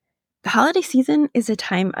holiday season is a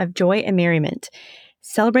time of joy and merriment,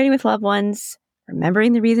 celebrating with loved ones,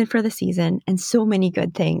 remembering the reason for the season, and so many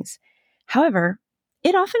good things. However,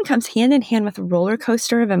 it often comes hand in hand with a roller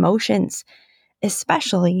coaster of emotions,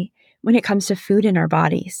 especially when it comes to food in our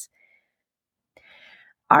bodies.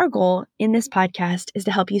 Our goal in this podcast is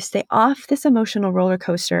to help you stay off this emotional roller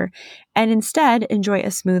coaster and instead enjoy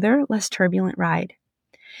a smoother, less turbulent ride.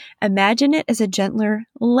 Imagine it as a gentler,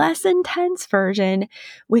 less intense version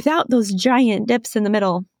without those giant dips in the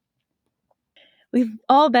middle. We've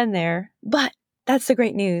all been there, but that's the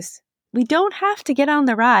great news. We don't have to get on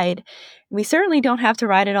the ride. We certainly don't have to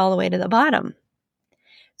ride it all the way to the bottom.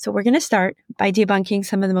 So we're going to start by debunking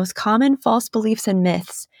some of the most common false beliefs and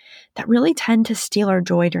myths that really tend to steal our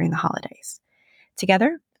joy during the holidays.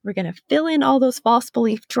 Together, we're going to fill in all those false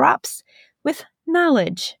belief drops with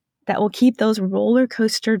knowledge that will keep those roller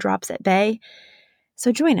coaster drops at bay.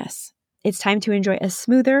 So join us. It's time to enjoy a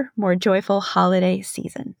smoother, more joyful holiday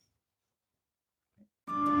season.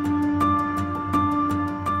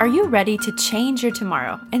 Are you ready to change your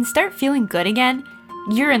tomorrow and start feeling good again?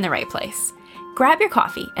 You're in the right place. Grab your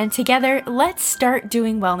coffee and together, let's start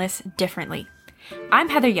doing wellness differently. I'm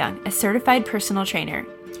Heather Young, a certified personal trainer.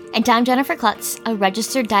 And I'm Jennifer Klutz, a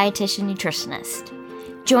registered dietitian nutritionist.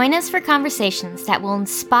 Join us for conversations that will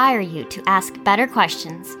inspire you to ask better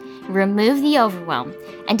questions, remove the overwhelm,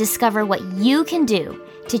 and discover what you can do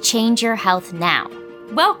to change your health now.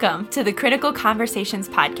 Welcome to the Critical Conversations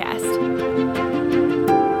Podcast.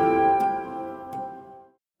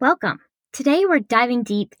 Welcome. Today we're diving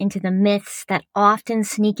deep into the myths that often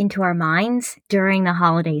sneak into our minds during the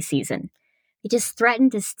holiday season. They just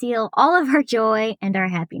threaten to steal all of our joy and our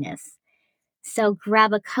happiness. So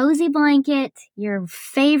grab a cozy blanket, your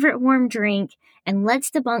favorite warm drink, and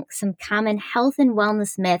let's debunk some common health and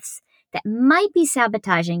wellness myths that might be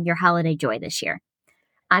sabotaging your holiday joy this year.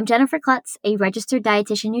 I'm Jennifer Klutz, a registered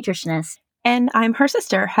dietitian nutritionist. And I'm her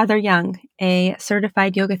sister, Heather Young, a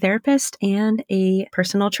certified yoga therapist and a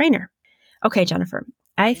personal trainer. Okay, Jennifer,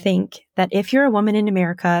 I think that if you're a woman in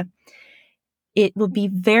America, it will be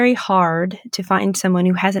very hard to find someone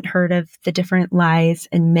who hasn't heard of the different lies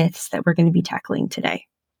and myths that we're going to be tackling today.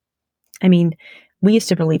 I mean, we used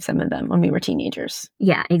to believe some of them when we were teenagers.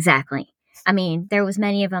 Yeah, exactly. I mean, there was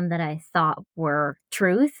many of them that I thought were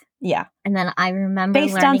truth. Yeah. And then I remember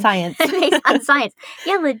Based on science. Based on science.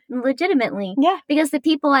 Yeah, legitimately. Yeah. Because the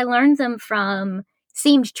people I learned them from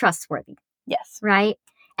seemed trustworthy. Yes. Right?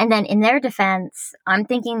 And then in their defense, I'm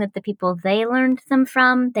thinking that the people they learned them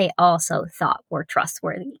from, they also thought were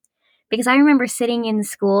trustworthy. Because I remember sitting in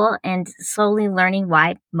school and slowly learning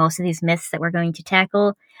why most of these myths that we're going to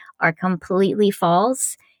tackle are completely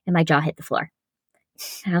false, and my jaw hit the floor.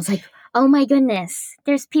 And I was like, oh my goodness,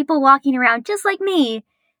 there's people walking around just like me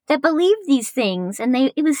that believe these things, and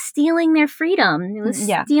it was stealing their freedom. It was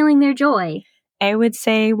stealing their joy. I would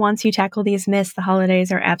say once you tackle these myths, the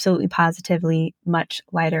holidays are absolutely positively much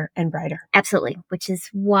lighter and brighter. Absolutely, which is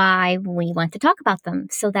why we want to talk about them,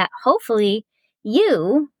 so that hopefully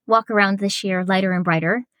you walk around this year lighter and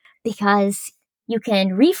brighter, because you can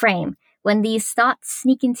reframe when these thoughts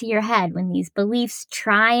sneak into your head, when these beliefs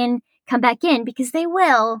try and come back in, because they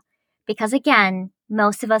will, because again,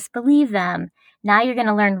 most of us believe them. Now you're going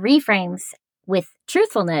to learn reframes with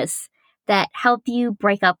truthfulness that help you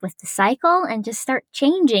break up with the cycle and just start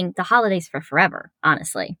changing the holidays for forever,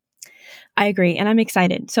 honestly. I agree, and I'm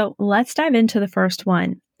excited. So let's dive into the first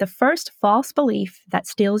one. The first false belief that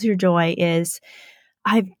steals your joy is,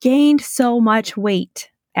 I've gained so much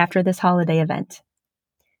weight after this holiday event.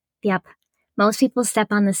 Yep. Most people step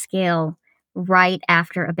on the scale right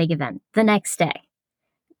after a big event, the next day.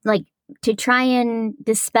 Like, to try and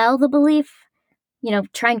dispel the belief,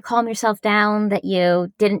 try and calm yourself down that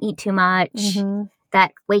you didn't eat too much,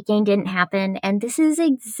 that weight gain didn't happen. And this is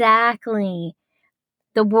exactly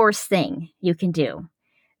the worst thing you can do,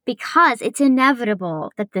 because it's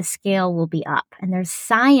inevitable that the scale will be up, and there's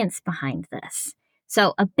science behind this.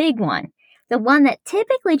 So a big one, the one that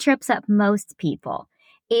typically trips up most people,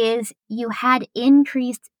 is you had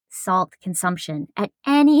increased salt consumption at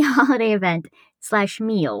any holiday event /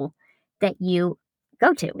 meal that you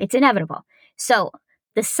go to. It's inevitable. So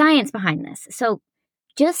the science behind this. So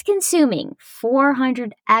just consuming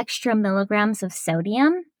 400 extra milligrams of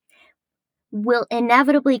sodium will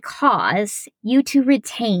inevitably cause you to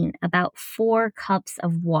retain about 4 cups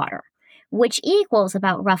of water, which equals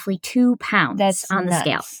about roughly 2 pounds on the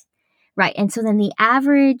scale. Right. And so then the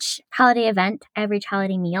average holiday event, average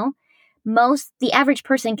holiday meal, the average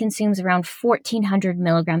person consumes around 1,400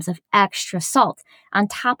 milligrams of extra salt on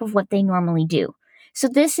top of what they normally do. So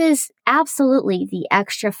this is absolutely the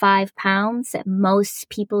extra 5 pounds that most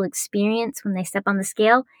people experience when they step on the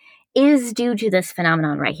scale is due to this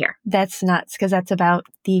phenomenon right here. That's nuts, because that's about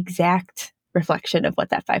the exact reflection of what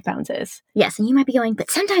that 5 pounds is. Yes, and you might be going, but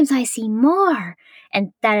sometimes I see more.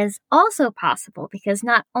 And that is also possible because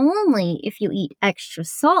not only if you eat extra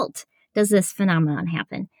salt does this phenomenon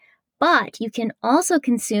happen, but you can also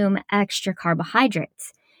consume extra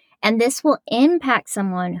carbohydrates. And this will impact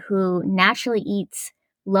someone who naturally eats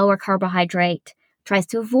lower carbohydrate, tries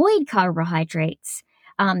to avoid carbohydrates,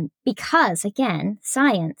 because, again,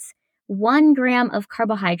 science, 1 gram of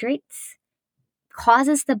carbohydrates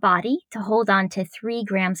causes the body to hold on to 3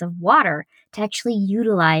 grams of water to actually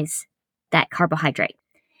utilize that carbohydrate.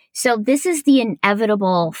 So this is the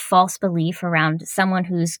inevitable false belief around someone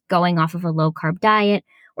who's going off of a low-carb diet,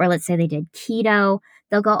 or let's say they did keto.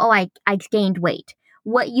 They'll go, oh, I gained weight.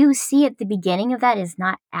 What you see at the beginning of that is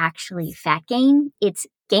not actually fat gain. It's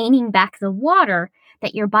gaining back the water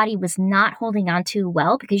that your body was not holding on to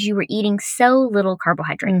well because you were eating so little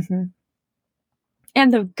carbohydrate. Mm-hmm.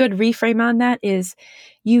 And the good reframe on that is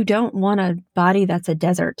you don't want a body that's a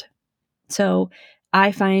desert. So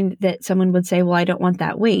I find that someone would say, well, I don't want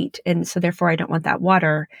that weight, and so therefore I don't want that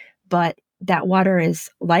water. But that water is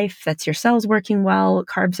life. That's your cells working well.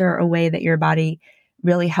 Carbs are a way that your body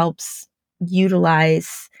really helps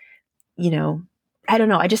utilize, I don't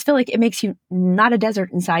know. I just feel like it makes you not a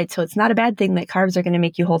desert inside. So it's not a bad thing that carbs are going to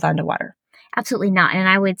make you hold on to water. Absolutely not. And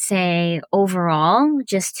I would say overall,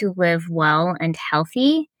 just to live well and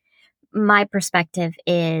healthy, my perspective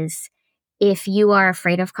is if you are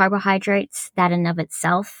afraid of carbohydrates, that in of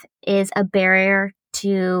itself is a barrier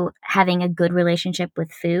to having a good relationship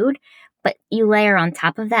with food. But you layer on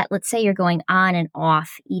top of that, let's say you're going on and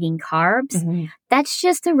off eating carbs. Mm-hmm. That's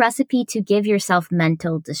just a recipe to give yourself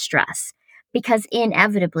mental distress because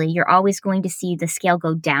inevitably you're always going to see the scale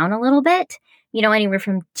go down a little bit, anywhere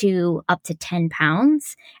from 2 up to 10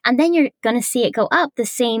 pounds. And then you're going to see it go up the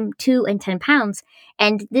same 2 and 10 pounds.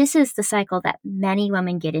 And this is the cycle that many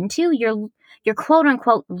women get into. You're quote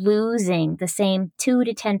unquote losing the same 2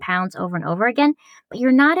 to 10 pounds over and over again, but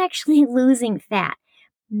you're not actually losing fat.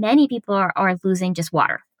 Many people are losing just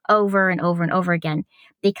water over and over and over again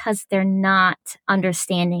because they're not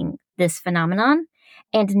understanding this phenomenon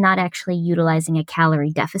and not actually utilizing a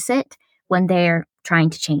calorie deficit when they're trying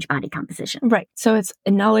to change body composition. Right. So it's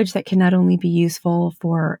a knowledge that can not only be useful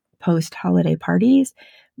for post-holiday parties,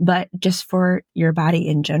 but just for your body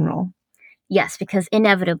in general. Yes, because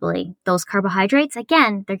inevitably those carbohydrates,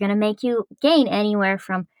 again, they're going to make you gain anywhere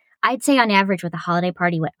from, I'd say on average with a holiday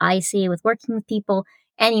party, what I see with working with people,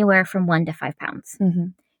 anywhere from 1 to 5 pounds. Mm-hmm.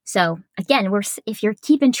 So again, if you're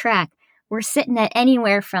keeping track, we're sitting at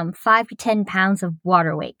anywhere from 5 to 10 pounds of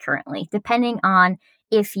water weight currently, depending on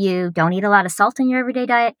if you don't eat a lot of salt in your everyday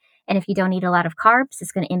diet, and if you don't eat a lot of carbs,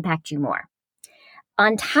 it's going to impact you more.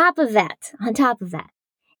 On top of that,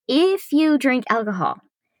 if you drink alcohol,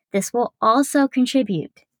 this will also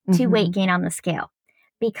contribute to weight gain on the scale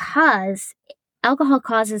because alcohol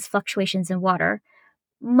causes fluctuations in water.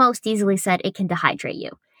 Most easily said, it can dehydrate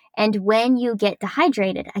you. And when you get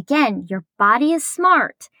dehydrated, again, your body is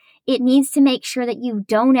smart. It needs to make sure that you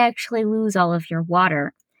don't actually lose all of your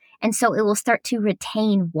water. And so it will start to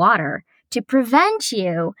retain water to prevent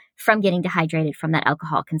you from getting dehydrated from that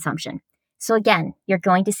alcohol consumption. So again, you're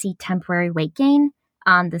going to see temporary weight gain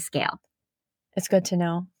on the scale. It's good to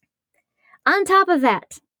know. On top of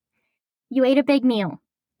that, you ate a big meal.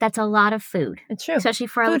 That's a lot of food. It's true. Especially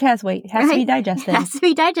for food has weight. It has to be digested. It has to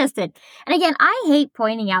be digested. And again, I hate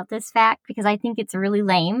pointing out this fact because I think it's really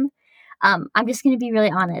lame. I'm just going to be really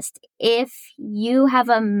honest. If you have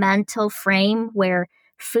a mental frame where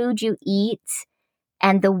food you eat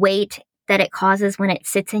and the weight that it causes when it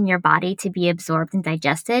sits in your body to be absorbed and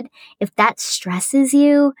digested, if that stresses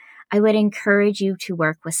you, I would encourage you to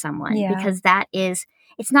work with someone because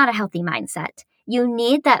it's not a healthy mindset. You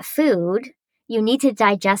need that food. You need to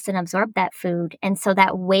digest and absorb that food. And so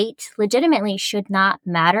that weight legitimately should not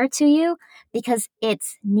matter to you because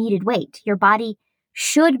it's needed weight. Your body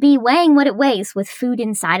should be weighing what it weighs with food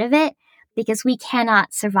inside of it because we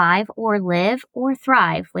cannot survive or live or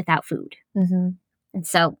thrive without food. Mm-hmm. And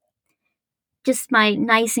so just my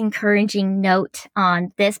nice encouraging note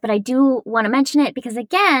on this, but I do want to mention it because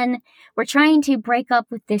again, we're trying to break up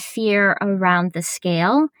with the fear around the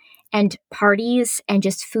scale and parties and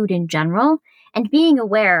just food in general. And being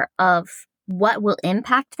aware of what will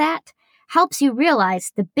impact that helps you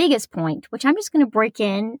realize the biggest point, which I'm just going to break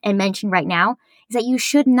in and mention right now, is that you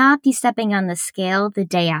should not be stepping on the scale the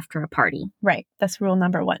day after a party. Right. That's rule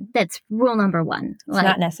number 1. That's rule number 1. It's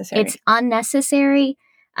not necessary. It's unnecessary.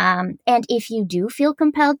 And if you do feel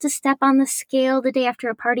compelled to step on the scale the day after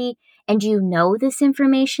a party and you know this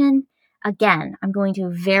information, again, I'm going to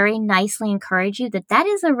very nicely encourage you that that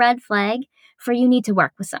is a red flag for you need to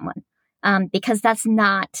work with someone, because that's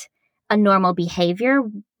not a normal behavior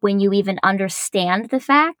when you even understand the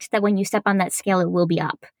fact that when you step on that scale, it will be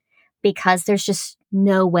up, because there's just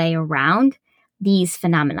no way around these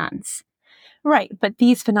phenomenons. Right. But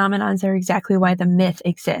these phenomenons are exactly why the myth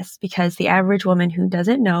exists, because the average woman who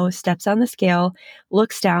doesn't know steps on the scale,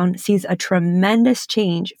 looks down, sees a tremendous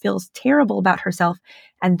change, feels terrible about herself,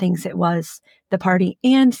 and thinks it was the party,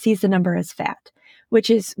 and sees the number as fat,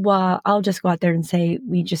 which is, well, I'll just go out there and say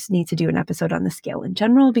we just need to do an episode on the scale in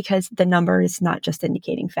general, because the number is not just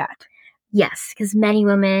indicating fat. Yes, because many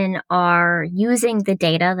women are using the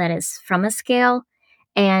data that is from a scale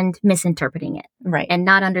and misinterpreting it. Right. And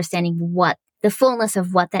not understanding what the fullness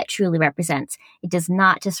of what that truly represents. It does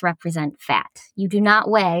not just represent fat. You do not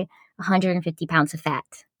weigh 150 pounds of fat.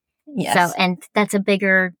 Yes. So, and that's a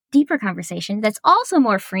bigger, deeper conversation that's also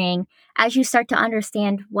more freeing as you start to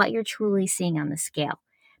understand what you're truly seeing on the scale.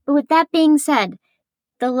 But with that being said,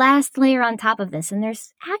 the last layer on top of this, and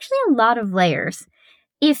there's actually a lot of layers.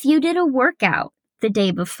 If you did a workout the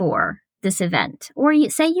day before this event, or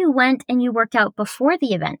say you went and you worked out before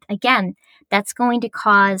the event, again, that's going to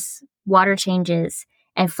cause water changes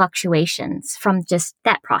and fluctuations from just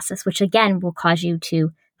that process, which again will cause you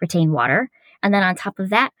to retain water. And then on top of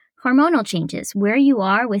that, hormonal changes. Where you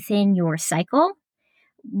are within your cycle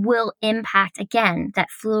will impact, again, that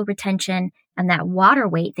fluid retention and that water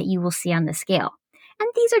weight that you will see on the scale. And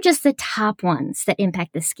these are just the top ones that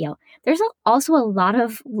impact the scale. There's also a lot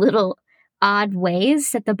of little odd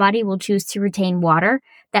ways that the body will choose to retain water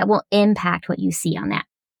that will impact what you see on that.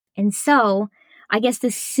 And so I guess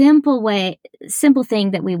the simple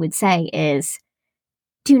thing that we would say is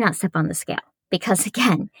do not step on the scale, because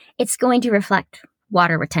again, it's going to reflect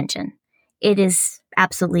water retention. It is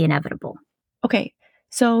absolutely inevitable. Okay.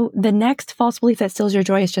 So the next false belief that steals your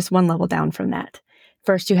joy is just one level down from that.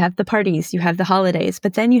 First, you have the parties, you have the holidays,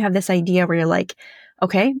 but then you have this idea where you're like,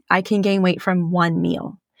 okay, I can gain weight from one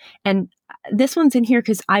meal. And this one's in here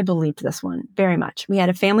because I believed this one very much. We had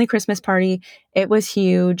a family Christmas party. It was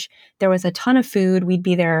huge. There was a ton of food. We'd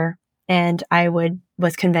be there. And I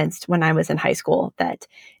was convinced when I was in high school that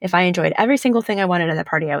if I enjoyed every single thing I wanted at the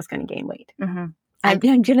party, I was going to gain weight. Mm-hmm. I'm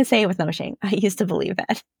going to say it with no shame. I used to believe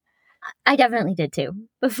that. I definitely did too.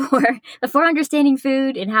 Before understanding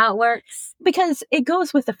food and how it works. Because it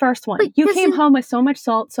goes with the first one. But You came home with so much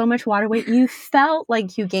salt, so much water weight, you felt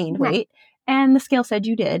like you gained weight, and the scale said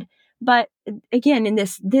you did. But again, in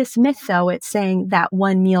this myth, though, it's saying that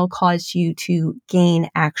one meal caused you to gain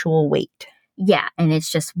actual weight. Yeah, and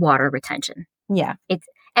it's just water retention. Yeah.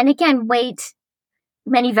 And again, weight,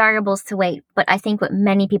 many variables to weight, but I think what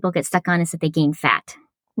many people get stuck on is that they gain fat.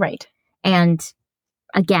 Right. And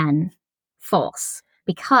again, false,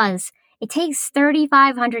 because it takes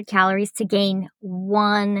 3,500 calories to gain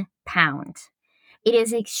 1 pound. It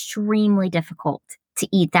is extremely difficult to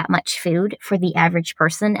eat that much food for the average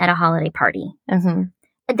person at a holiday party.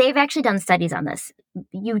 Mm-hmm. They've actually done studies on this.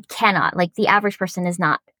 You cannot, the average person is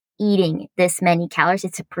not eating this many calories.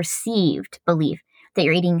 It's a perceived belief that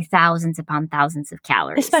you're eating thousands upon thousands of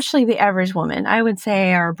calories. Especially the average woman. I would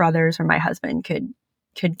say our brothers or my husband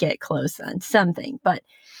could get close on something. But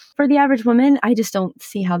for the average woman, I just don't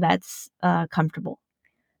see how that's comfortable.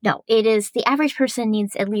 No, it is the average person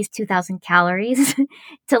needs at least 2,000 calories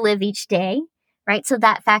to live each day, right? So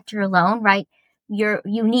that factor alone, right? You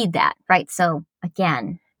need that, right? So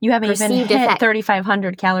again, you haven't even hit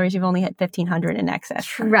 3,500 calories. You've only hit 1,500 in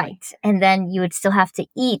excess. Currently. Right. And then you would still have to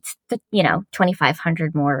eat,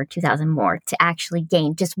 2,500 more or 2,000 more to actually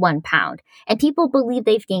gain just 1 pound. And people believe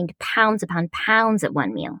they've gained pounds upon pounds at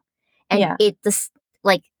one meal. And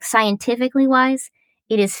scientifically wise,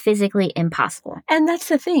 it is physically impossible. And that's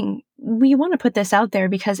the thing. We want to put this out there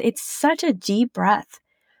because it's such a deep breath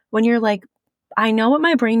when you're like, I know what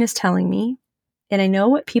my brain is telling me, and I know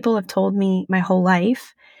what people have told me my whole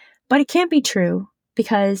life. But it can't be true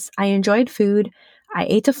because I enjoyed food, I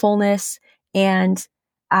ate to fullness, and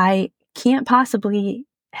I can't possibly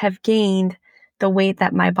have gained the weight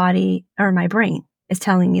that my body or my brain is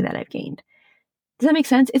telling me that I've gained. Does that make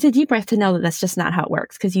sense? It's a deep breath to know that that's just not how it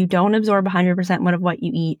works because you don't absorb 100% of what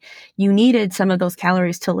you eat. You needed some of those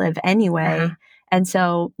calories to live anyway. Uh-huh. And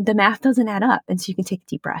so the math doesn't add up. And so you can take a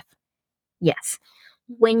deep breath. Yes.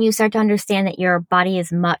 When you start to understand that your body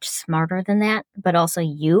is much smarter than that, but also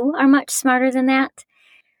you are much smarter than that,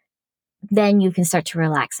 then you can start to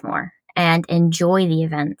relax more and enjoy the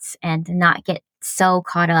events and not get so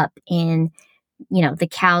caught up in the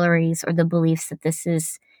calories or the beliefs that this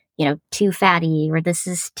is, too fatty or this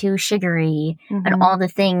is too sugary, and all the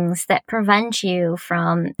things that prevent you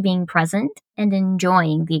from being present and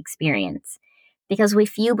enjoying the experience. Because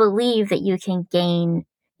if you believe that you can gain,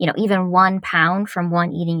 even 1 pound from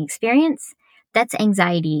one eating experience, that's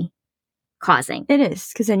anxiety causing. It is,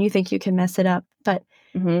 because then you think you can mess it up. But,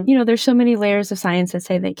 there's so many layers of science that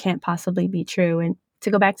say they can't possibly be true. And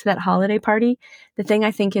to go back to that holiday party, the thing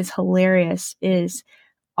I think is hilarious is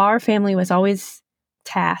our family was always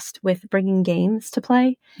tasked with bringing games to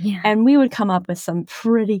play. Yeah. And we would come up with some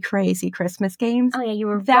pretty crazy Christmas games. Oh, yeah, you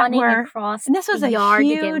were running across and this was the a yard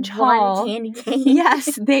huge to get one haul. candy cane.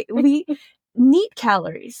 Yes, we neat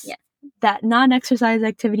calories. Yeah. That non-exercise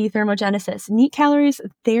activity thermogenesis. Neat calories,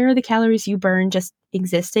 they're the calories you burn just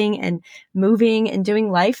existing and moving and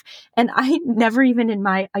doing life. And I never even in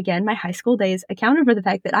my high school days accounted for the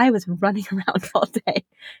fact that I was running around all day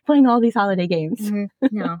playing all these holiday games.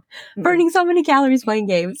 No. Burning so many calories playing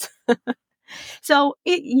games. So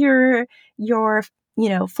your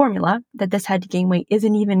formula that this had to gain weight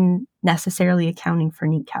isn't even necessarily accounting for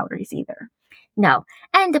neat calories either. No.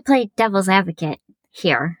 And to play devil's advocate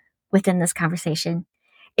here within this conversation,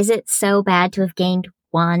 is it so bad to have gained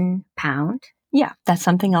 1 pound? Yeah, that's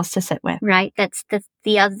something else to sit with. Right. That's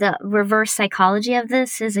the reverse psychology of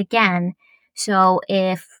this is, again, so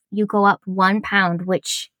if you go up 1 pound,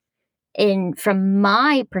 which from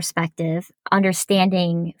my perspective,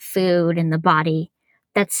 understanding food and the body,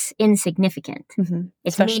 that's insignificant. Mm-hmm.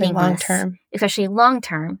 It's especially meaningless. long-term. Especially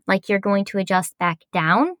long-term. Like you're going to adjust back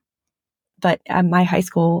down. But my high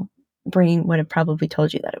school brain would have probably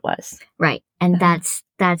told you that it was. Right. And that's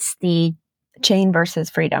the chain versus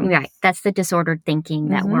freedom. Right. That's the disordered thinking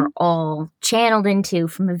that we're all channeled into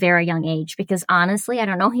from a very young age. Because honestly, I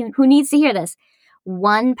don't know who needs to hear this.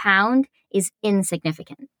 1 pound is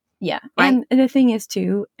insignificant. Yeah. Right? And the thing is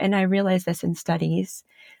too, and I realized this in studies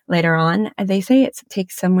later on, they say it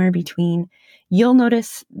takes somewhere between, you'll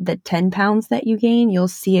notice the 10 pounds that you gain, you'll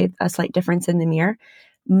see a slight difference in the mirror.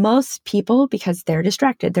 Most people, because they're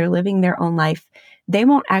distracted, they're living their own life, they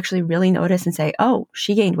won't actually really notice and say, oh,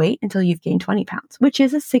 she gained weight until you've gained 20 pounds, which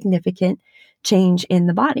is a significant change in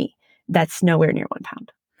the body. That's nowhere near 1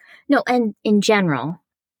 pound. No, and in general,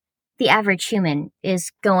 the average human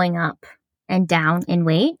is going up and down in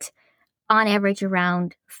weight, on average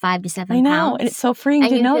around 5 to 7 I know, pounds. and it's so freeing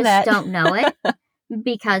to know that. And you just don't know it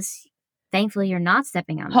because thankfully you're not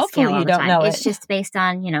stepping on the Hopefully scale all you the don't time. know It's it. just based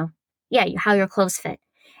on, how your clothes fit.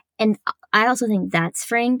 And I also think that's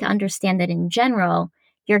freeing to understand that in general,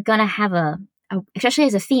 you're going to have especially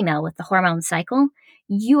as a female with the hormone cycle,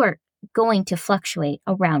 you are going to fluctuate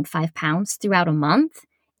around 5 pounds throughout a month,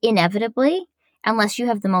 inevitably, unless you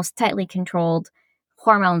have the most tightly controlled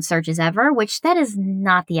hormone surges ever, which that is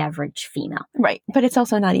not the average female. Right. But it's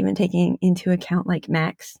also not even taking into account like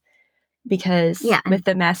max, because with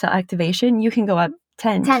the mast cell activation, you can go up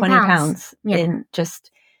 10 20 pounds in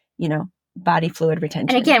just, body fluid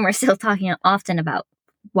retention. And again, we're still talking often about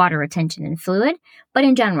water retention and fluid, but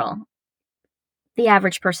in general, the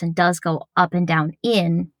average person does go up and down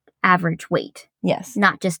in average weight. Yes.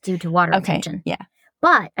 Not just due to water retention. Yeah.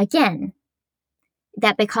 But again,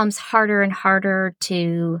 that becomes harder and harder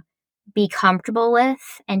to be comfortable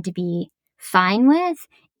with and to be fine with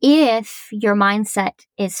if your mindset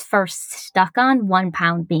is first stuck on 1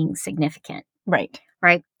 pound being significant. Right.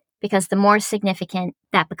 Right? Because the more significant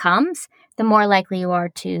that becomes, the more likely you are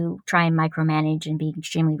to try and micromanage and be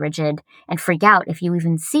extremely rigid and freak out if you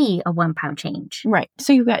even see a 1 pound change. Right.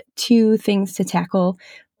 So you've got two things to tackle,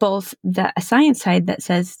 both the science side that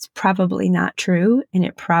says it's probably not true and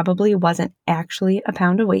it probably wasn't actually a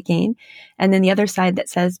pound of weight gain. And then the other side that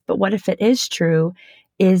says, but what if it is true?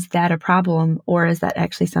 Is that a problem, or is that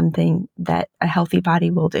actually something that a healthy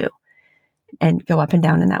body will do and go up and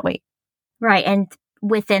down in that weight? Right. And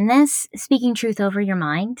within this, speaking truth over your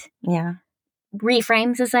mind. Yeah.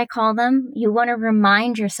 Reframes, as I call them, you want to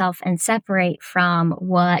remind yourself and separate from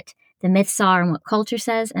what the myths are and what culture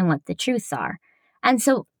says and what the truths are. And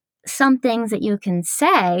so some things that you can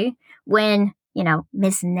say when,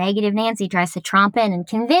 Miss Negative Nancy tries to tromp in and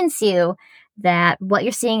convince you that what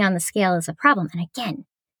you're seeing on the scale is a problem. And again,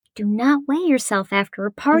 do not weigh yourself after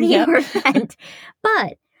a party or event,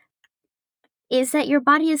 but is that your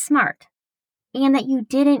body is smart and that you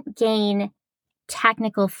didn't gain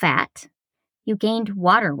technical fat. You gained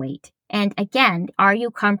water weight. And again, are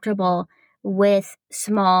you comfortable with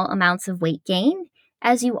small amounts of weight gain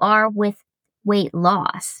as you are with weight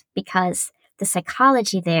loss? Because the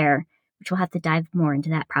psychology there, which we'll have to dive more into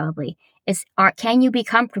that probably, is can you be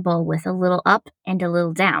comfortable with a little up and a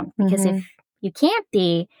little down? Because if you can't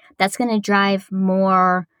be, that's going to drive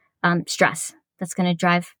more stress. That's going to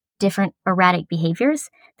drive different erratic behaviors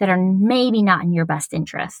that are maybe not in your best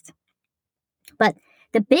interest. But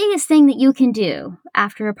the biggest thing that you can do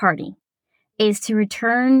after a party is to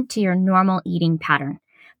return to your normal eating pattern,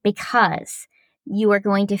 because you are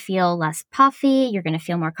going to feel less puffy. You're going to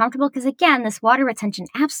feel more comfortable because, again, this water retention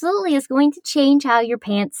absolutely is going to change how your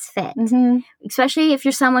pants fit. Especially if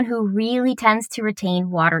you're someone who really tends to retain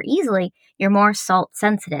water easily. You're more salt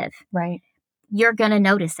sensitive. Right. You're going to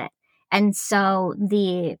notice it. And so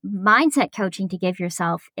the mindset coaching to give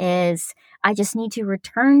yourself is, I just need to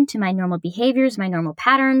return to my normal behaviors, my normal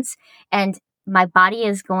patterns, and my body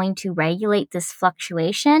is going to regulate this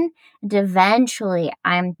fluctuation. And eventually,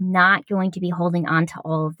 I'm not going to be holding on to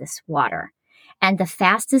all of this water. And the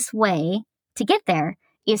fastest way to get there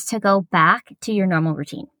is to go back to your normal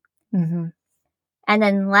routine. And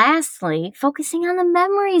then lastly, focusing on the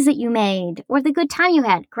memories that you made or the good time you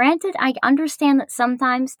had. Granted, I understand that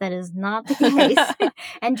sometimes that is not the case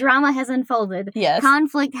and drama has unfolded. Yes.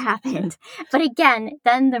 Conflict happened. But again,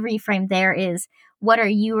 then the reframe there is, what are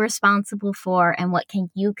you responsible for and what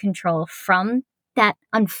can you control from that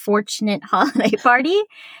unfortunate holiday party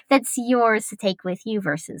that's yours to take with you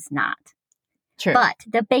versus not? True. But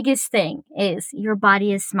the biggest thing is your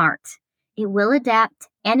body is smart. It will adapt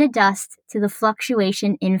and adjust to the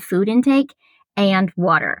fluctuation in food intake and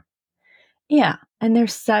water. Yeah. And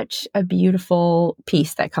there's such a beautiful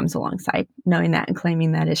piece that comes alongside knowing that and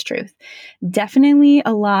claiming that is truth. Definitely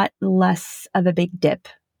a lot less of a big dip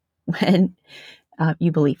when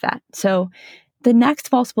you believe that. So the next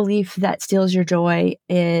false belief that steals your joy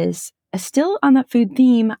is still on that food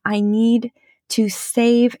theme. I need to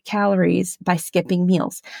save calories by skipping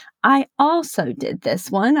meals. I also did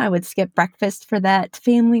this one. I would skip breakfast for that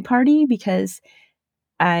family party because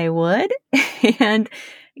I would and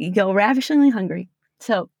go ravishingly hungry.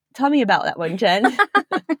 So tell me about that one, Jen.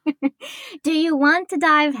 Do you want to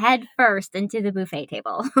dive head first into the buffet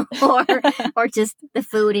table or just the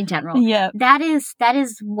food in general? Yeah. That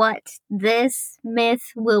is what this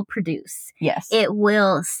myth will produce. Yes. It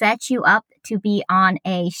will set you up to be on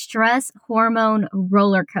a stress hormone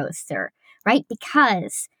roller coaster, right?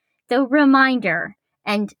 Because the reminder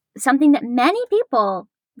and something that many people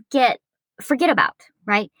forget about,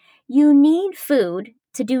 right? You need food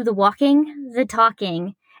to do the walking, the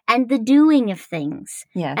talking, and the doing of things.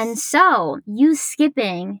 Yes. And so you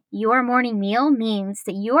skipping your morning meal means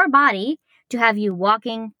that your body, to have you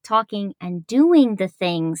walking, talking, and doing the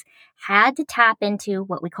things, had to tap into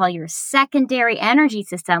what we call your secondary energy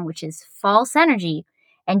system, which is false energy,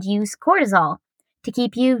 and use cortisol to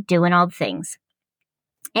keep you doing all the things.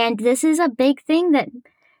 And this is a big thing that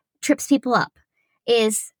trips people up,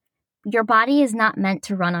 is your body is not meant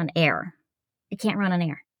to run on air. It can't run on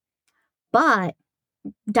air. But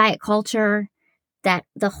diet culture, that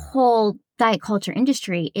the whole diet culture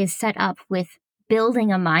industry is set up with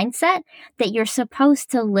building a mindset that you're supposed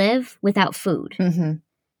to live without food.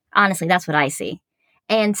 Honestly, that's what I see.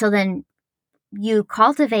 And so then you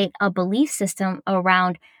cultivate a belief system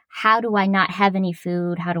around, how do I not have any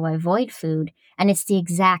food? How do I avoid food? And it's the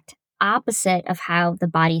exact opposite of how the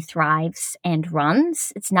body thrives and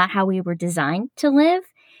runs. It's not how we were designed to live.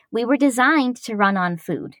 We were designed to run on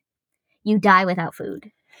food. You die without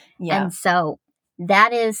food. Yeah. And so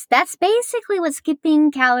that's basically what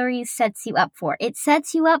skipping calories sets you up for. It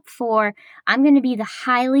sets you up for, I'm going to be the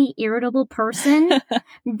highly irritable person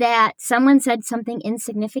that someone said something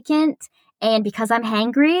insignificant, and because I'm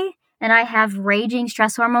hangry and I have raging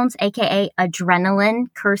stress hormones, aka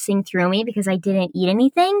adrenaline coursing through me because I didn't eat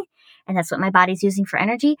anything, and that's what my body's using for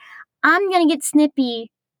energy, I'm going to get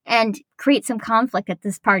snippy and create some conflict at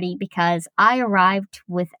this party because I arrived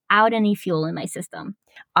without any fuel in my system.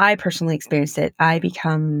 I personally experienced it. I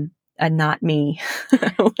become a not me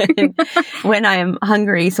when I am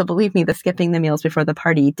hungry. So believe me, the skipping the meals before the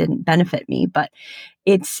party didn't benefit me, but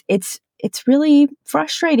it's really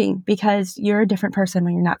frustrating because you're a different person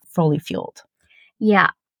when you're not fully fueled. Yeah.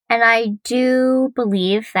 And I do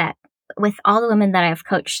believe that with all the women that I've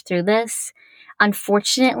coached through this,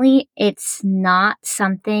 unfortunately, it's not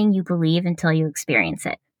something you believe until you experience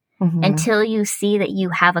it. Until you see that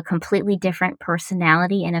you have a completely different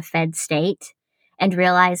personality in a fed state and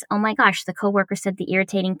realize, oh my gosh, the coworker said the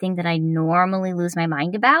irritating thing that I normally lose my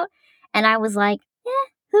mind about. And I was like,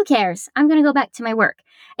 who cares? I'm going to go back to my work.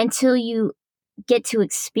 Until you get to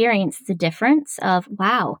experience the difference of,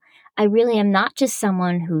 wow, I really am not just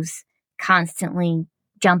someone who's constantly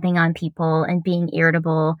jumping on people and being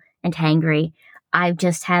irritable and hangry. I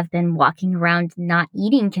just have been walking around not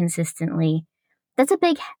eating consistently.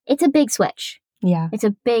 It's a big switch. Yeah. It's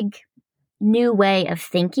a big new way of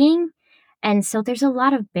thinking. And so there's a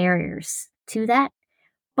lot of barriers to that.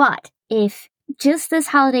 But if just this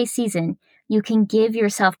holiday season, you can give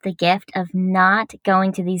yourself the gift of not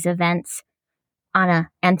going to these events on an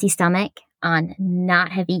empty stomach, on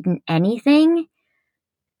not have eaten anything,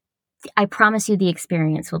 I promise you the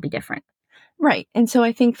experience will be different. Right. And so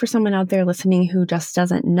I think for someone out there listening who just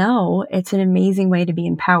doesn't know, it's an amazing way to be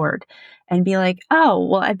empowered and be like, oh,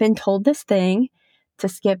 well, I've been told this thing to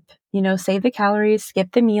skip, save the calories,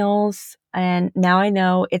 skip the meals. And now I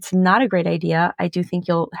know it's not a great idea. I do think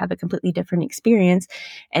you'll have a completely different experience.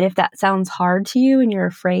 And if that sounds hard to you and you're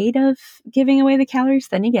afraid of giving away the calories,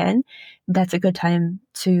 then again, that's a good time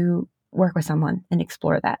to work with someone and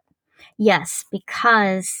explore that. Yes,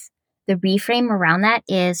 because the reframe around that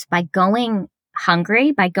is by going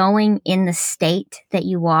hungry, by going in the state that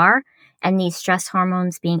you are and these stress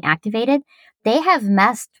hormones being activated, they have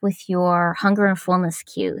messed with your hunger and fullness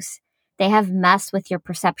cues. They have messed with your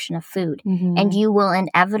perception of food, and you will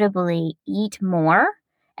inevitably eat more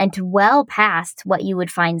and well past what you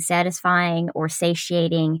would find satisfying or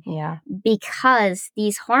satiating. Yeah. Because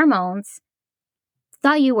these hormones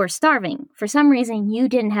thought you were starving. For some reason, you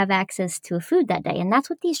didn't have access to a food that day. And that's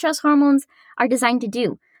what these stress hormones are designed to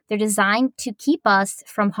do. They're designed to keep us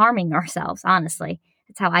from harming ourselves, honestly.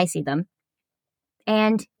 That's how I see them.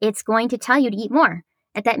 And it's going to tell you to eat more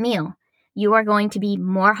at that meal. You are going to be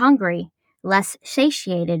more hungry, less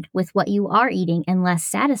satiated with what you are eating, and less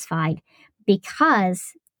satisfied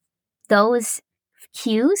because those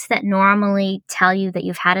cues that normally tell you that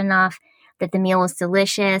you've had enough, that the meal was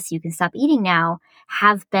delicious, you can stop eating now,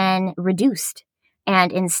 have been reduced.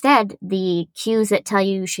 And instead, the cues that tell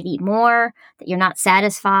you should eat more, that you're not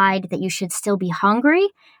satisfied, that you should still be hungry,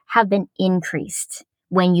 have been increased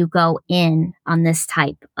when you go in on this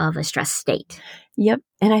type of a stress state. Yep.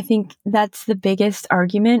 And I think that's the biggest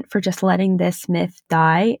argument for just letting this myth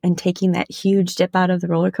die and taking that huge dip out of the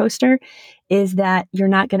roller coaster is that you're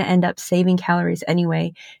not going to end up saving calories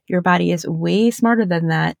anyway. Your body is way smarter than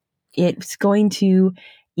that. It's going to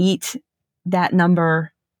eat that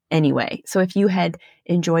number anyway. So if you had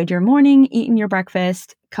enjoyed your morning, eaten your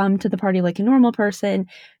breakfast, come to the party like a normal person,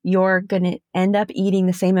 you're going to end up eating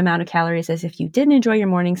the same amount of calories as if you didn't enjoy your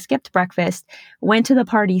morning, skipped breakfast, went to the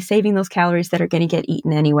party, saving those calories that are going to get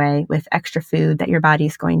eaten anyway with extra food that your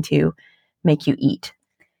body's going to make you eat.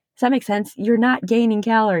 Does that make sense? You're not gaining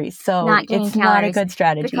calories, so it's not a good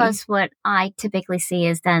strategy. Because what I typically see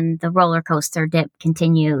is then the roller coaster dip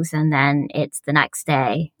continues, and then it's the next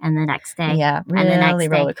day, and the next day, yeah, really and the next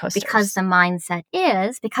roller day. coasters. Because the mindset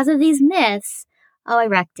is, because of these myths, oh, I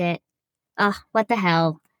wrecked it. Oh, what the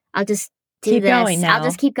hell? I'll just do keep this. Going now. I'll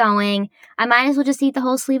just keep going. I might as well just eat the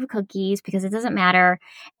whole sleeve of cookies because it doesn't matter.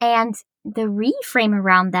 And the reframe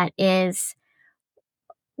around that is,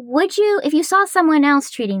 would you, if you saw someone else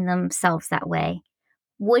treating themselves that way,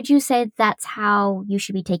 would you say that's how you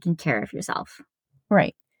should be taking care of yourself?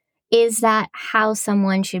 Right. Is that how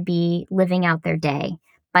someone should be living out their day?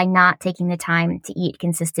 By not taking the time to eat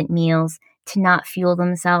consistent meals, to not fuel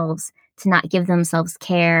themselves, to not give themselves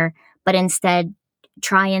care, but instead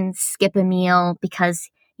try and skip a meal because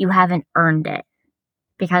you haven't earned it,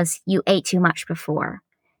 because you ate too much before.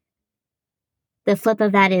 The flip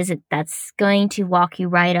of that is that's going to walk you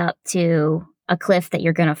right up to a cliff that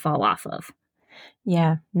you're going to fall off of.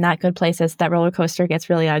 Yeah, not good places. That roller coaster gets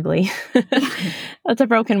really ugly. That's a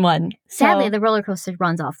broken one. Sadly, the roller coaster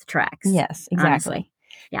runs off the tracks. Yes, exactly. Honestly.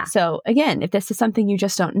 Yeah. So again, if this is something you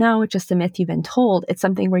just don't know, it's just a myth you've been told, it's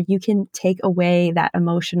something where you can take away that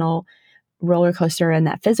emotional roller coaster and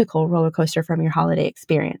that physical roller coaster from your holiday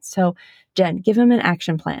experience. So Jen, give them an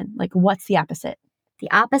action plan. Like, what's the opposite? The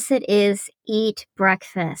opposite is eat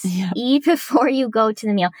breakfast. Yep. Eat before you go to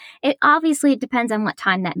the meal. It obviously depends on what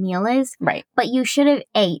time that meal is. Right. But you should have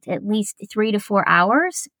ate at least 3 to 4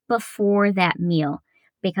 hours before that meal,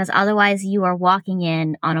 because otherwise you are walking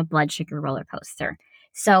in on a blood sugar roller coaster.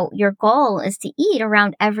 So your goal is to eat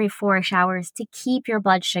around every 4-ish hours to keep your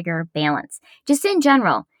blood sugar balanced. Just in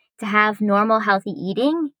general, to have normal healthy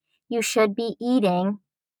eating, you should be eating.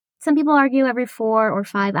 Some people argue every 4 or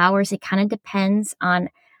 5 hours. It kind of depends on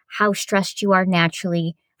how stressed you are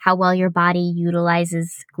naturally, how well your body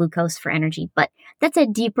utilizes glucose for energy. But that's a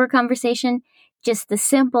deeper conversation. Just the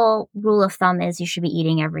simple rule of thumb is you should be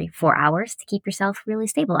eating every 4 hours to keep yourself really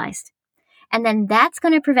stabilized. And then that's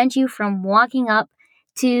going to prevent you from walking up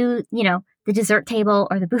to, the dessert table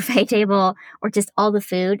or the buffet table or just all the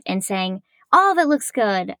food and saying, all of it looks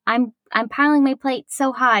good. I'm piling my plate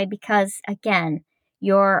so high because, again,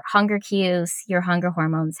 your hunger cues, your hunger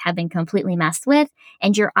hormones have been completely messed with,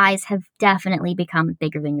 and your eyes have definitely become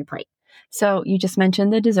bigger than your plate. So you just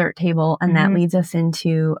mentioned the dessert table, and that leads us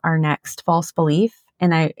into our next false belief.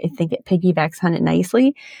 And I think it piggybacks on it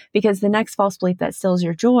nicely, because the next false belief that steals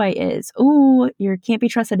your joy is, ooh, you can't be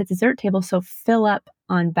trusted at the dessert table, so fill up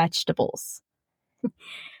on vegetables.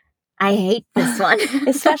 I hate this one.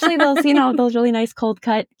 Especially those, those really nice cold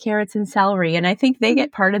cut carrots and celery. And I think they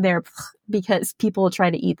get part of their, because people try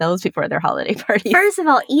to eat those before their holiday parties. First of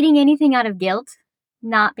all, eating anything out of guilt,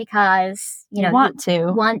 not because, you want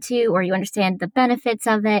to, or you understand the benefits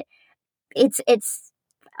of it. It's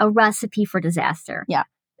a recipe for disaster. Yeah.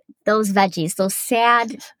 Those veggies,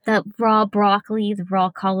 the raw broccoli, the raw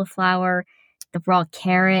cauliflower, the raw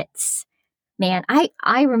carrots. Man,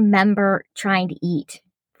 I remember trying to eat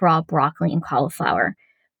raw broccoli and cauliflower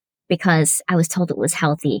because I was told it was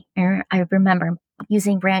healthy. And I remember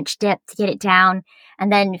using ranch dip to get it down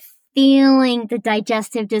and then feeling the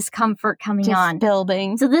digestive discomfort coming on.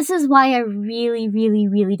 Building. So this is why I really, really,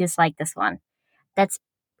 really dislike this one.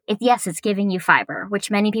 Yes, it's giving you fiber,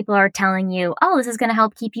 which many people are telling you, oh, this is going to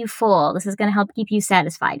help keep you full. This is going to help keep you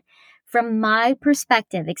satisfied. From my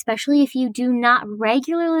perspective, especially if you do not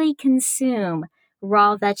regularly consume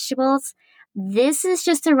raw vegetables, this is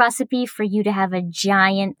just a recipe for you to have a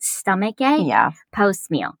giant stomachache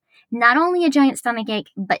post-meal. Not only a giant stomachache,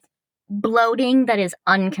 but bloating that is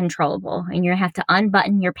uncontrollable. And you're going to have to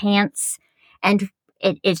unbutton your pants, and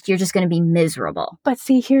you're just going to be miserable. But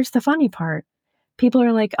see, here's the funny part. People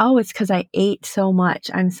are like, oh, it's because I ate so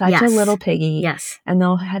much. I'm such a little piggy. Yes. And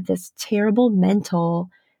they'll have this terrible mental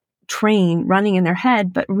train running in their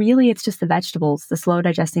head, but really it's just the vegetables, the slow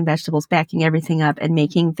digesting vegetables backing everything up and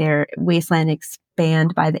making their waistline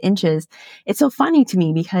expand by the inches. It's so funny to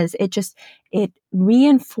me because it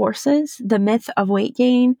reinforces the myth of weight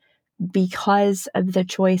gain because of the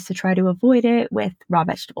choice to try to avoid it with raw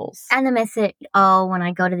vegetables. And the myth that, when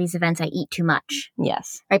I go to these events, I eat too much.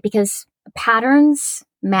 Yes. Right? Because patterns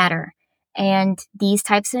matter. And these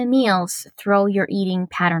types of meals throw your eating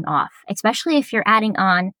pattern off, especially if you're adding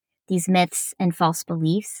on these myths and false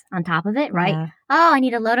beliefs on top of it, right? Yeah. Oh, I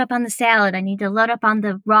need to load up on the salad. I need to load up on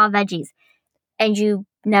the raw veggies. And you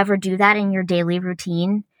never do that in your daily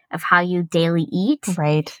routine of how you daily eat.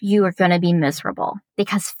 Right. You are going to be miserable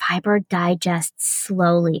because fiber digests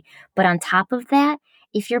slowly. But on top of that,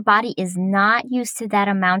 if your body is not used to that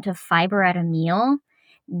amount of fiber at a meal,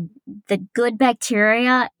 the good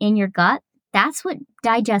bacteria in your gut, that's what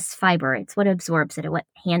digests fiber. It's what absorbs it, what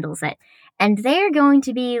handles it. And they're going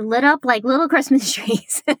to be lit up like little Christmas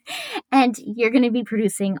trees. And you're going to be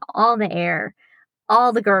producing all the air,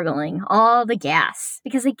 all the gurgling, all the gas.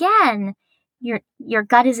 Because again, your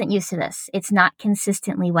gut isn't used to this. It's not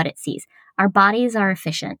consistently what it sees. Our bodies are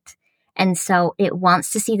efficient. And so it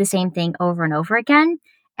wants to see the same thing over and over again.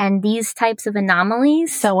 And these types of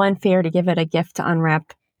anomalies. So unfair to give it a gift to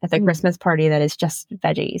unwrap at the Christmas party that is just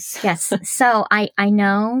veggies. Yes. So I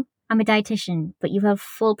know I'm a dietitian, but you have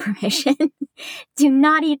full permission. Do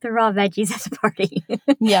not eat the raw veggies at the party.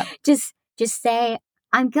 Yeah. Just say,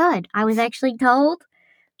 I'm good. I was actually told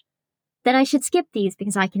that I should skip these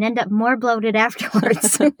because I can end up more bloated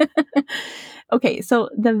afterwards. Okay, so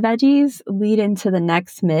the veggies lead into the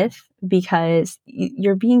next myth because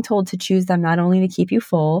you're being told to choose them not only to keep you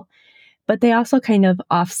full, but they also kind of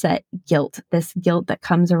offset guilt, this guilt that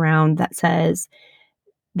comes around that says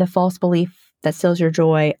the false belief that steals your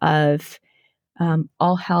joy of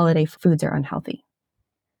all holiday foods are unhealthy.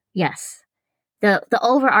 Yes. The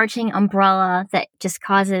overarching umbrella that just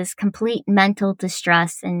causes complete mental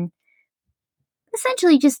distress and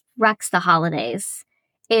essentially just wrecks the holidays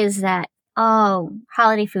is that,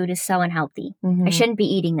 holiday food is so unhealthy. Mm-hmm. I shouldn't be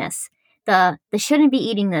eating this. The shouldn't be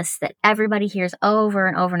eating this that everybody hears over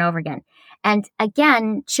and over and over again. And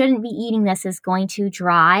again, shouldn't be eating this is going to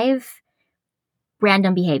drive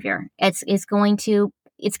random behavior. It's going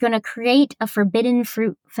to create a forbidden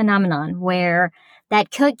fruit phenomenon where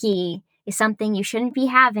that cookie is something you shouldn't be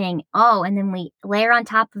having. Oh, and then we layer on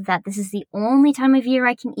top of that, this is the only time of year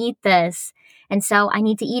I can eat this. And so I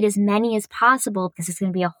need to eat as many as possible because it's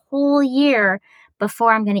going to be a whole year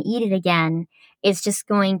before I'm going to eat it again. It's just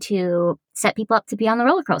going to set people up to be on the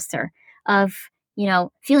roller coaster of,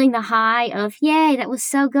 feeling the high of, yay, that was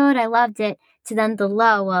so good. I loved it. To then the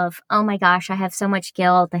low of, oh my gosh, I have so much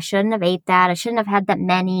guilt. I shouldn't have ate that. I shouldn't have had that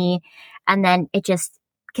many. And then it just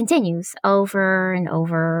continues over and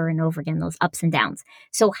over and over again, those ups and downs.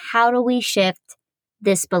 So how do we shift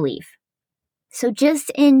this belief? So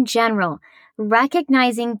just in general,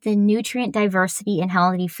 recognizing the nutrient diversity in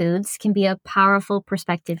healthy foods can be a powerful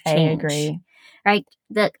perspective change. I agree. right?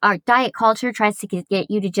 Our diet culture tries to get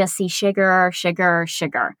you to just see sugar, sugar,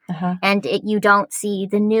 sugar. And you don't see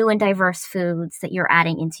the new and diverse foods that you're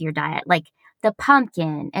adding into your diet, like the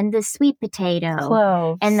pumpkin and the sweet potato.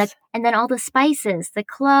 Cloves. And then all the spices, the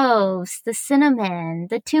cloves, the cinnamon,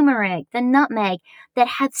 the turmeric, the nutmeg that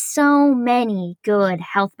have so many good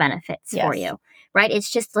health benefits for you, right?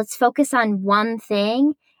 It's just, let's focus on one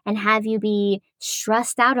thing and have you be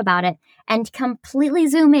stressed out about it and completely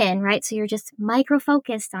zoom in, right? So you're just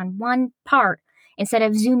micro-focused on one part instead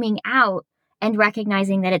of zooming out and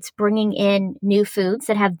recognizing that it's bringing in new foods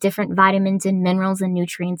that have different vitamins and minerals and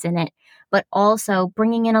nutrients in it, but also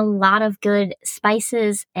bringing in a lot of good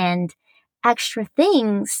spices and extra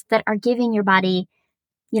things that are giving your body,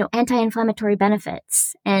 anti-inflammatory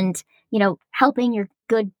benefits and, helping your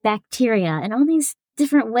good bacteria and all these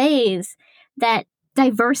different ways that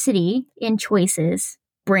diversity in choices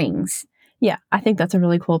brings. Yeah, I think that's a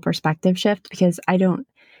really cool perspective shift because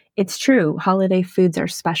it's true. Holiday foods are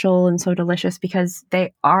special and so delicious because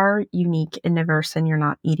they are unique and diverse and you're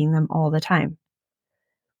not eating them all the time.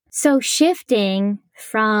 So shifting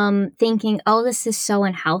from thinking, oh, this is so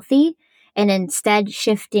unhealthy, and instead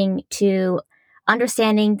shifting to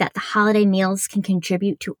understanding that the holiday meals can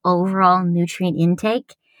contribute to overall nutrient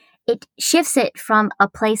intake, it shifts it from a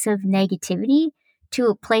place of negativity to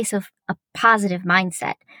a place of a positive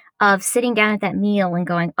mindset of sitting down at that meal and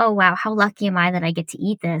going, oh, wow, how lucky am I that I get to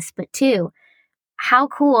eat this? But two, how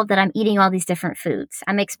cool that I'm eating all these different foods.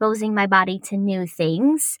 I'm exposing my body to new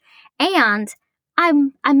things and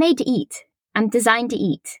I'm made to eat. I'm designed to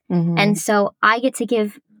eat. Mm-hmm. And so I get to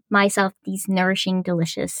give myself these nourishing,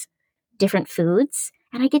 delicious, different foods,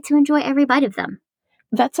 and I get to enjoy every bite of them.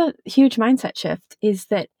 That's a huge mindset shift, is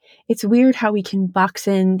that it's weird how we can box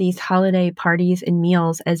in these holiday parties and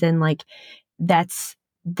meals as in like, that's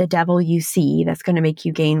the devil you see that's going to make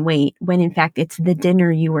you gain weight, when in fact it's the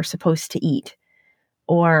dinner you were supposed to eat,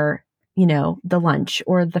 or the lunch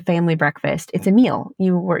or the family breakfast. It's a meal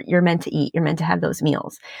you're meant to eat. You're meant to have those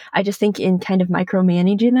meals. I just think in kind of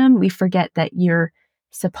micromanaging them, we forget that you're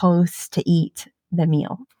supposed to eat the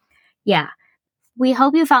meal. Yeah. We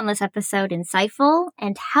hope you found this episode insightful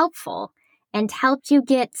and helpful and helped you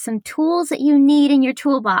get some tools that you need in your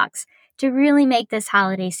toolbox to really make this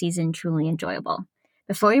holiday season truly enjoyable.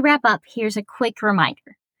 Before we wrap up, here's a quick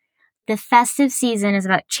reminder. The festive season is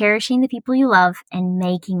about cherishing the people you love and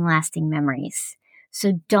making lasting memories.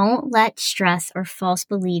 So don't let stress or false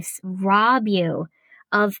beliefs rob you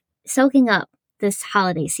of soaking up this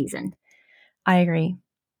holiday season. I agree.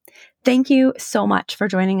 Thank you so much for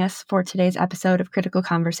joining us for today's episode of Critical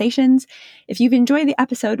Conversations. If you've enjoyed the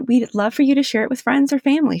episode, we'd love for you to share it with friends or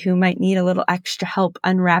family who might need a little extra help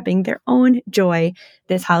unwrapping their own joy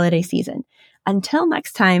this holiday season. Until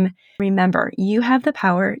next time, remember, you have the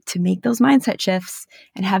power to make those mindset shifts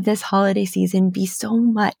and have this holiday season be so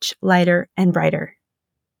much lighter and brighter.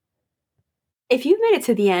 If you've made it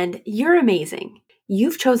to the end, you're amazing.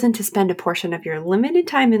 You've chosen to spend a portion of your limited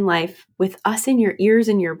time in life with us in your ears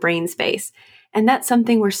and your brain space, and that's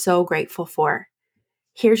something we're so grateful for.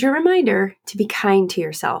 Here's your reminder to be kind to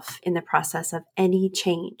yourself in the process of any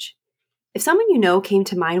change. If someone you know came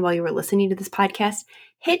to mind while you were listening to this podcast,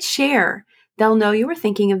 hit share. They'll know you were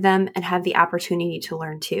thinking of them and have the opportunity to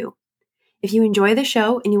learn too. If you enjoy the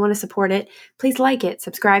show and you want to support it, please like it,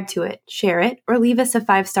 subscribe to it, share it, or leave us a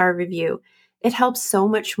 5-star review. It helps so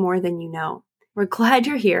much more than you know. We're glad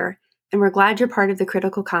you're here, and we're glad you're part of the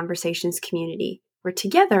Critical Conversations community, where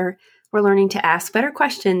together we're learning to ask better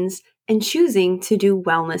questions and choosing to do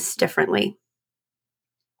wellness differently.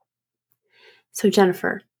 So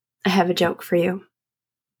Jennifer, I have a joke for you.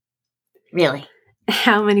 Really?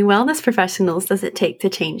 How many wellness professionals does it take to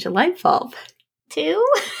change a light bulb? 2?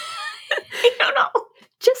 I don't know.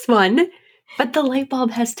 Just one, but the light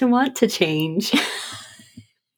bulb has to want to change.